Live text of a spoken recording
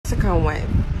second wife.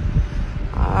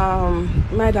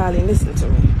 My darling, listen to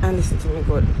me and listen to me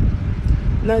good.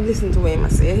 Now listen to what I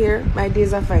say here. My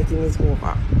days of fighting is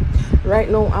over. Right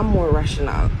now I'm more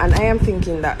rational, and I am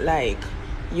thinking that like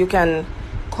you can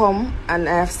come, and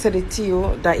I have said it to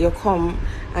you that you come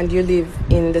and you live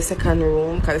in the second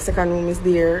room, because the second room is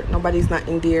there, nobody's not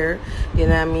in there, you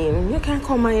know what I mean? You can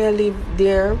come and you live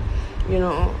there, you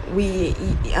know. We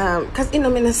because in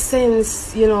a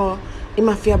sense, you know, it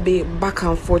might be back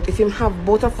and forth if him have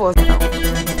both of us.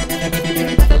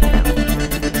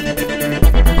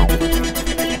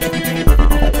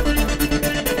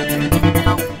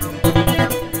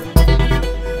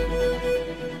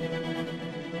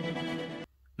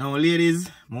 Now, ladies,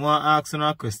 I want to ask you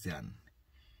a question.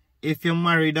 If you're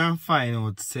married and find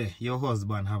out, say, your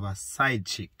husband have a side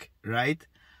chick, right?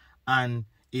 And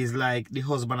it's like the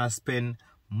husband has spent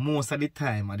most of the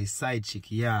time at the side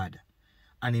chick yard,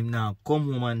 and him now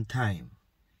come home on time,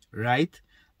 right?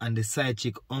 And the side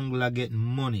chick only get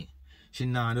money. She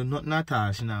now do nothing at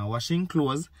all. She now washing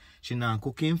clothes, she now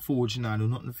cooking food, she now do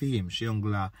nothing for him. She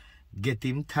only get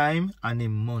him time and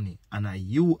him money. And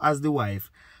you as the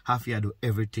wife have to do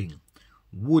everything.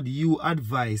 Would you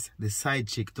advise the side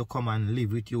chick to come and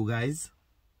live with you guys?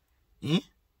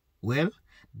 Well,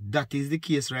 that is the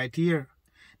case right here.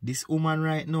 This woman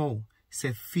right now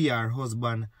say fear her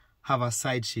husband have a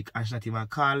side chick, and she not even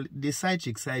call the side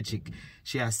chick.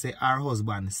 She has say her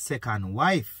husband's second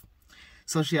wife.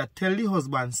 So she tell the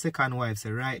husband second wife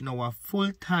say right now a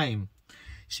full time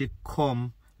she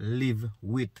come live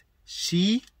with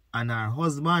she and her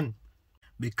husband,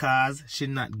 because she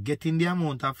not getting the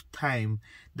amount of time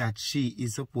that she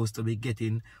is supposed to be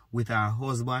getting with her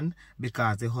husband,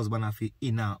 because the husband have to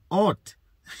in and out.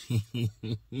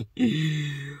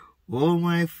 Oh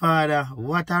my father,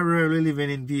 what a world we living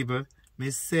in, people. Me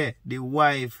say the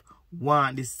wife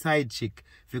want the side chick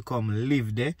to come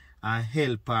live there and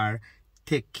help her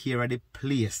take care of the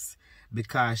place,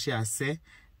 because she has say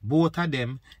both of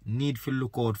them need to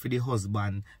look out for the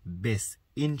husband best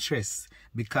interest,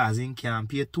 because he can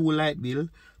pay 2 light bill,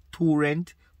 2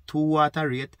 rent, 2 water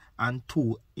rate, and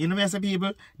 2, you know what I say,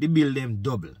 people, the bills them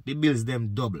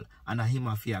double, and him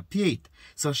have to pay it.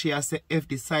 So she has said if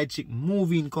the side chick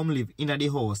move in, come live in the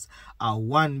house, a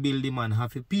 1 bill the man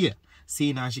have to pay.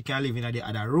 See, now she can live in the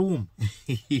other room.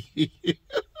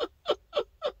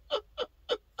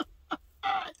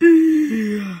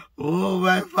 Oh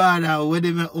my father, where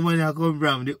the woman come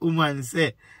from? The woman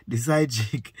say the side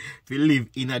chick will live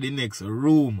in the next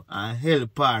room and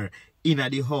help her in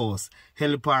the house,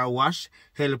 help her wash,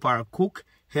 help her cook,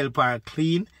 help her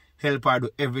clean, help her do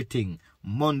everything.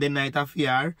 Monday night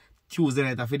affair, Tuesday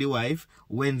night for the wife,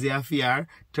 Wednesday affair,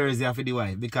 Thursday for the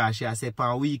wife, because she has said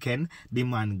on weekend the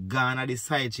man gone at the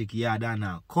side chick yard and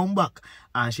now come back,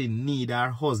 and she need her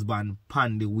husband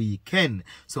pan the weekend.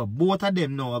 So both of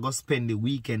them now are going to spend the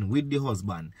weekend with the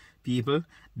husband. People,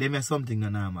 them is something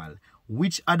normal.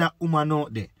 Which other woman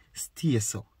out there stay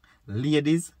so?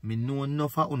 Ladies, me know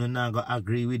enough of you not going to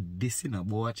agree with this, you know,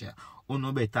 but you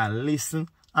better listen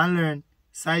and learn.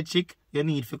 Side chick, you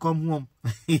need to come home.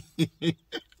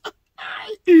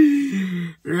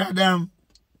 Radam.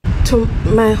 To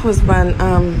my husband,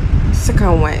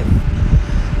 second wife.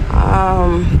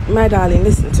 My darling,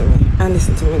 listen to me and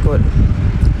listen to me good.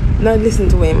 Now listen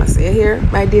to what I say here.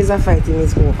 My days of fighting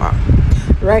is over.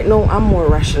 Right now I'm more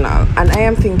rational, and I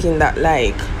am thinking that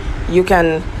like you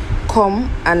can come,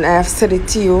 and I have said it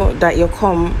to you that you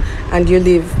come and you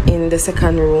live in the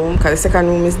second room, because the second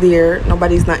room is there,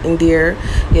 nobody's not in there,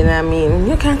 you know what I mean?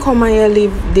 You can come and you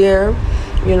live there,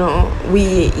 you know.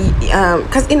 We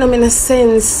because in a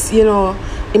sense, you know,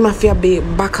 it might be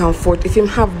back and forth. If him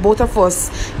have both of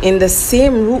us in the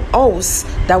same house,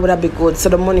 that would have been good, so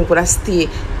the money would have stay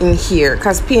in here,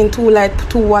 because paying 2 light,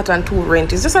 2 water and 2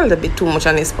 rent is just a little bit too much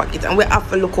on his pocket, and we have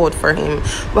to look out for him.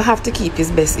 We have to keep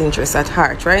his best interest at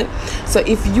heart, right? So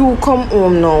if you come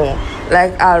home now,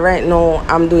 like right now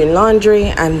I'm doing laundry,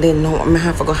 and then now I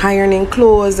have to go ironing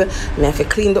clothes, I have to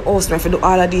clean the house, I have to do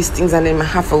all of these things, and then I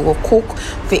have to go cook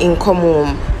for him come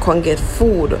home, come get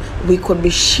food. We could be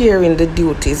sharing the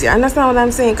duties. You understand what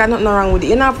I'm saying? Cause nothing wrong with it.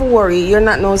 You don't have to worry. You're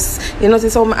not no. You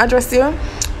notice how I address you?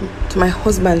 To my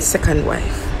husband's second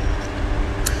wife.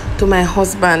 To my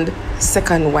husband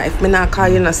second wife. Me not call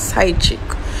you no side chick,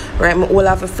 right? Me all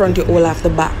off the front, you all off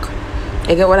the back.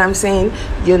 You get what I'm saying?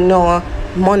 You know,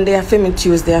 Monday I feel me,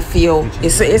 Tuesday I feel.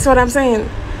 It's what I'm saying.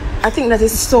 I think that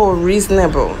is so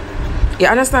reasonable. You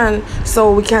understand?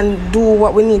 So we can do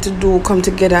what we need to do, come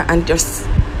together and just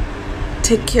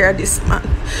take care of this man.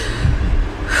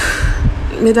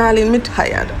 Me darling, me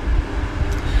tired.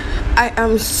 I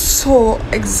am so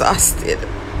exhausted.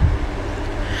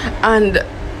 And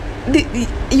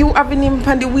you having him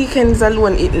on the weekends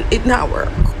alone, it not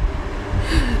work.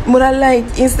 But I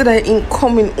like, instead of him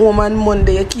coming home on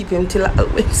Monday, you keep him till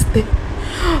Wednesday.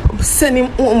 Send him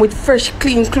home with fresh,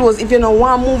 clean clothes. If you don't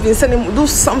want moving, send him do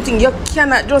something. You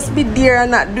cannot just be there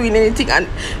and not doing anything and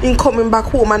him coming back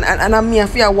home and me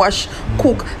have to wash,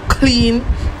 cook, clean.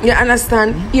 You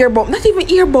understand? Ear bump. Not even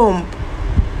ear bump.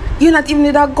 You not even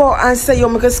need to go and say you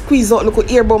make a squeeze out, look at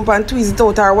ear bump and twist it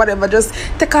out or whatever. Just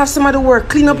take off some of the work,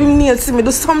 clean up him nails, see me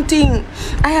do something.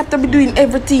 I have to be doing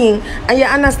everything, and you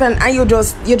understand. And you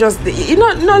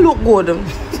not look good.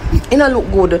 You not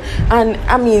look good. And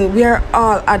I mean, we are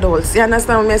all adults. You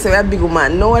understand what I say? We're a big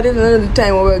man. No, I didn't the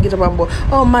time where we get up and go,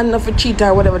 oh man, not for cheat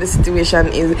or whatever the situation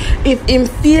is. If him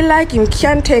feel like him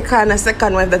can take on a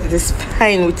second wife, that it is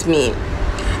fine with me.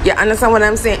 You understand what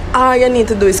I'm saying? All you need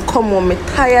to do is come home. Me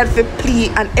tired for plea,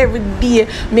 and every day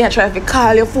me I try to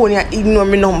call your phone, you ignore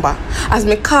my number. As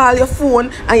me call your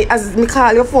phone, and as me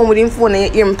call your phone with him phone and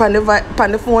you hear me on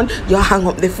the phone, you hang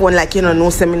up the phone like you don't know,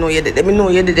 say me know you did. Me know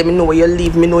you did, me know where you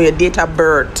live, me know your date of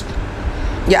birth.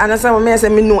 You understand what I say?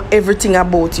 Me know everything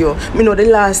about you. Me know the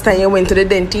last time you went to the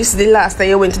dentist, the last time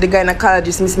you went to the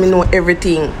gynecologist, me know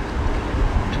everything.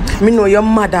 Me know your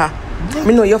mother.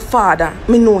 Me know your father.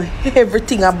 Me know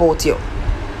everything about you.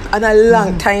 And a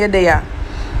long time you're there.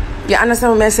 You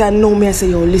understand what I say? I know me. I say,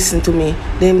 yo, listen to me.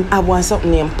 Then I want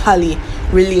something named poly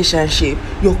relationship.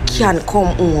 You can't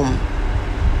come home.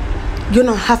 You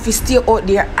don't have to stay out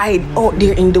there, hide out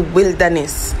there in the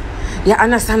wilderness. You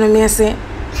understand what I say?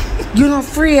 You're not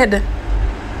afraid.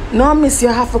 No, miss, you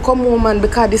have to come home, man,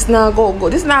 because this not go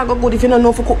good. This not go good. If you don't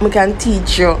know for cook, me can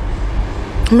teach you.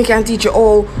 Me can teach you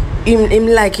how him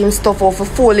like him stuff off,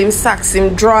 fold him socks,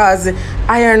 him drawers,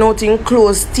 iron out him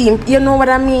clothes, steam. You know what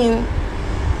I mean?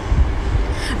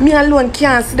 Me alone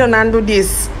can't sit down and do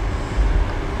this.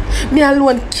 Me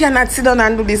alone cannot sit down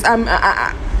and do this.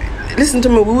 Listen to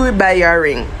me, we will buy you a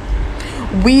ring.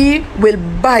 We will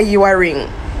buy you a ring.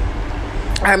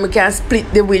 And we can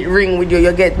split the ring with you.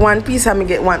 You get one piece and me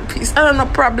get one piece. I don't know,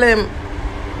 problem.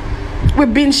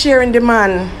 We've been sharing the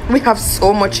man. We have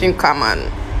so much in common.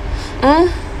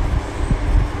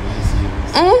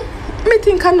 Me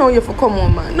think I know you for come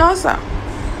home, man. No, sir.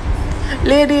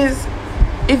 Ladies,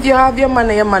 if you have your man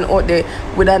out there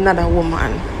with another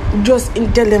woman, just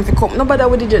tell them to come. Nobody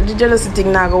with the jealousy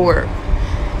thing not gonna work.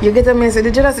 You get a message,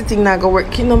 the jealousy thing not gonna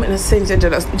work. You know, in a sense, you're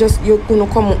jealous. Just you gonna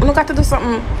come home. You got to do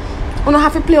something. You don't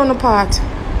have to play on the part.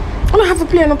 You don't have to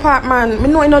play on the part, man. Me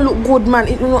know you don't look good, man.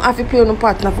 You don't have to play on the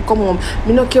part and have to come home.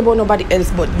 Me don't care about nobody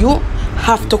else, but you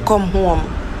have to come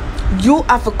home. You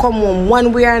have to come home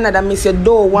one way or another. Miss your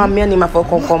door, one me and him have to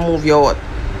come move you out.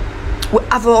 We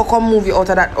have to come move you out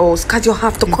of that house, because you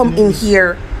have to come in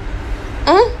here.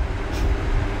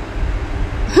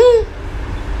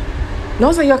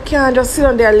 No, so you can't just sit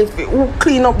on there and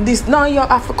clean up this. No, you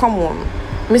have to come home.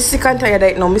 Me sick and tired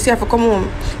right now. Me say I have to come home.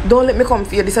 Don't let me come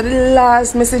for you. This is the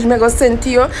last message me go send to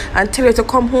you and tell you to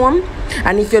come home.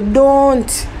 And if you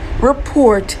don't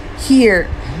report here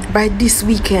by this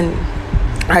weekend,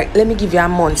 alright, let me give you a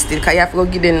month still, because you have to go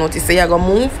give them notice. Say you're going to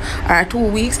move, or 2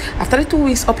 weeks. After the 2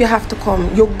 weeks up, you have to come.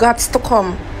 You got to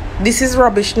come. This is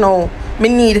rubbish now. Me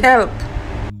need help.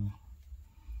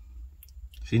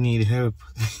 She need help.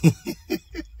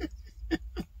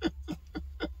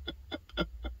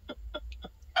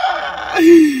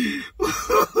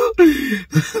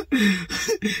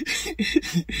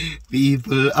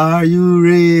 People, are you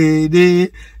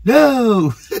ready?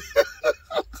 No.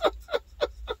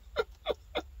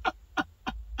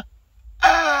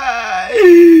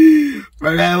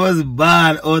 But I was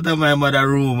bad out of my mother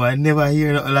room. I never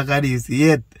hear nothing like this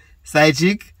yet. Side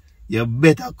chick, you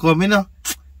better come in.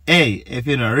 Hey, if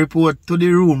you don't report to the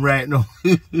room right now.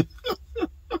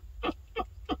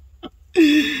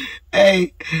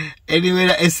 Hey, anyway,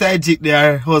 that a side chick,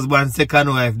 their husband, second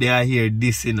wife, they are here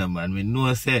this, you know, man. We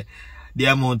know, say, the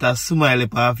amount of smile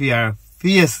upon your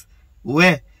face.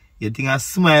 Where? You think a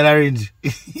smile orange?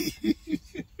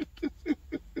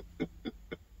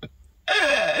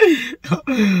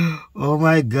 Oh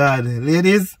my God.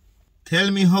 Ladies, tell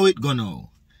me how it go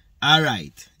now.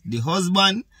 Alright, the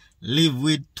husband live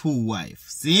with 2 wives.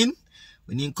 See?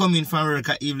 When he come in from work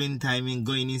at evening time, he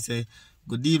go in and say,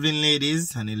 good evening,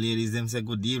 ladies. And the ladies them say,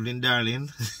 good evening, darling.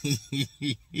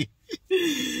 He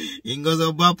goes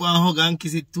up and hug and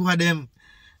kiss it, 2 of them.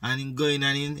 and him going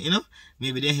and him, you know,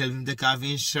 maybe they help him take off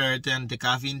his shirt and take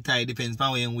off his tie, depends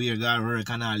on where him wear, go work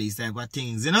and all these type of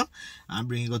things, you know, and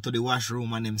bring him go to the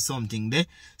washroom and them something there.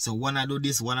 So wanna do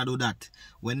this, wanna do that.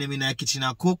 When them in the kitchen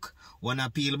a cook, wanna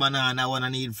peel banana, wanna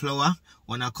need flour,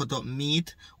 wanna cut up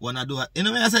meat, wanna do, you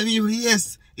know what I say,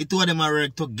 yes, it two of them are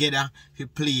work together to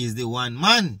please the one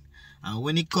man. And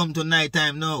when it come to night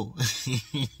time now,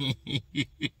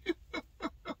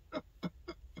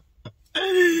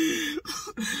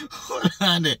 hold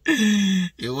on there.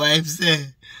 Your wife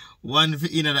say, one for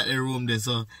in at the room there,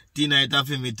 so tonight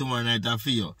for me, tomorrow night for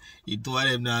you. It two of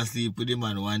them not sleep with the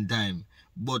man one time.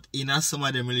 But in a some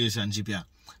of them relationship, yeah,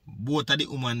 both of the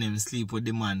woman them sleep with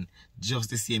the man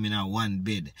just the same in a one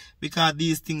bed. Because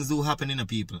these things do happen in the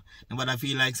people. Nobody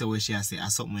feel like so what she say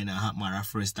something in a happen or a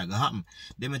first that go happen.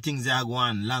 Them things that go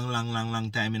on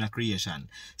long time in a creation.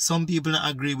 Some people don't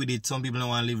agree with it, some people don't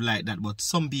want to live like that, but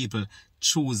some people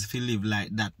choose to live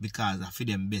like that because of for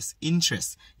them best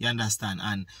interest. You understand?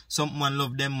 And some man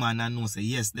love them man and know say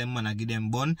yes, them man a give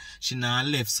them bun. She not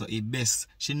left, so it best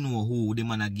she know who the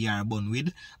man a give her bun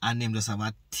with, and them just have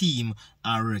a team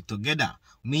and work together.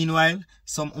 Meanwhile,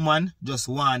 some woman just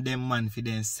want them man for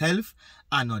themselves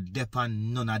and not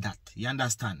depend none of that. You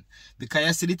understand? Because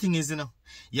you see the thing is, you know,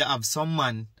 you have some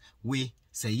man we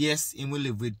say yes, he will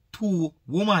live with two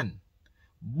women.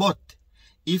 But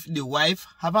if the wife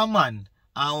have a man,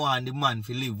 I want the man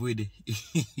to live with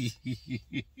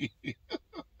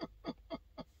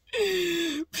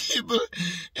people,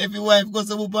 if your wife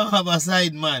goes up and have a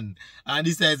side man and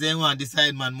decides they want the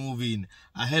side man move in,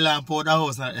 a hell and pour the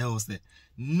house at the house there.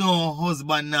 No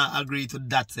husband not agree to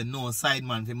that, say no side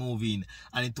man for move in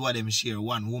and the two of them share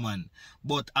one woman.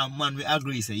 But a man will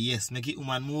agree, say yes, make it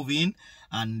woman move in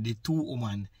and the two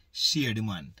women share the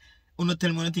man. You not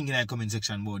tell me what you think in the comment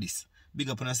section about this. Big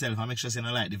up on yourself and make sure you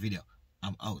like the video.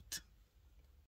 I'm out.